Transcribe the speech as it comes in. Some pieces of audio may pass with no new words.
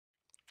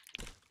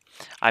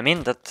I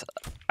mean that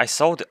I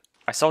saw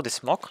the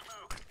smoke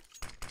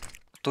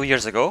 2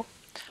 years ago,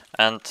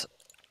 and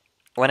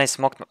when I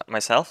smoked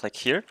myself, like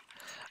here,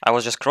 I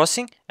was just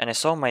crossing and I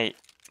saw my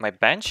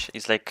bench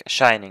is like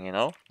shining, you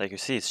know, like you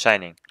see it's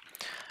shining,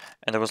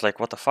 and I was like,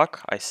 what the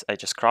fuck? I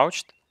just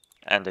crouched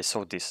and I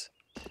saw this.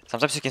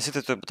 Sometimes you can see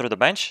it through the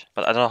bench,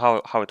 but I don't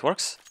know how it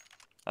works.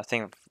 I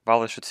think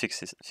Valve should fix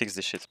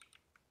this shit.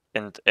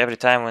 And every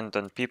time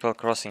when people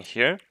crossing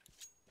here,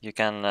 you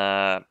can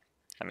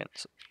I mean,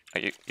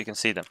 you can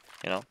see them,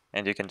 you know,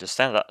 and you can just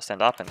stand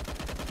up and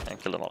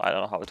kill them all. I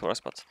don't know how it works,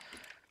 but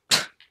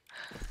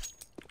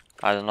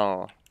I don't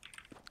know.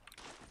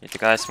 If the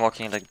guy is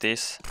smoking like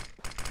this,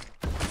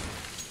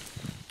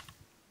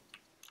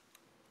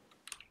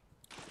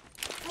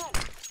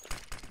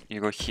 you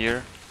go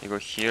here, you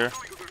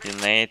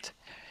nade,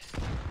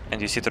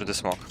 and you see through the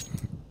smoke.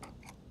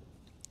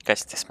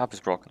 Guys, this map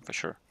is broken for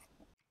sure.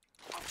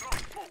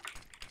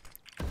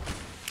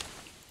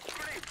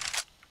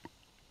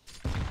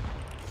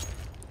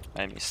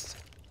 I missed.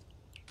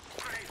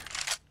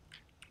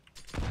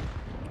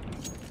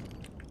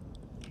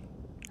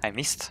 I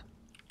missed.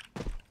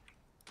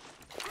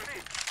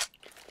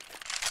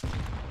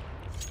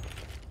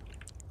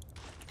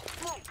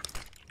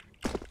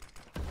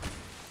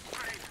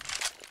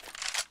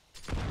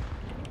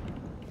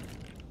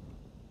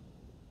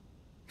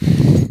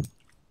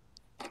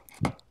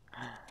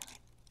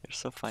 You're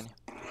so funny.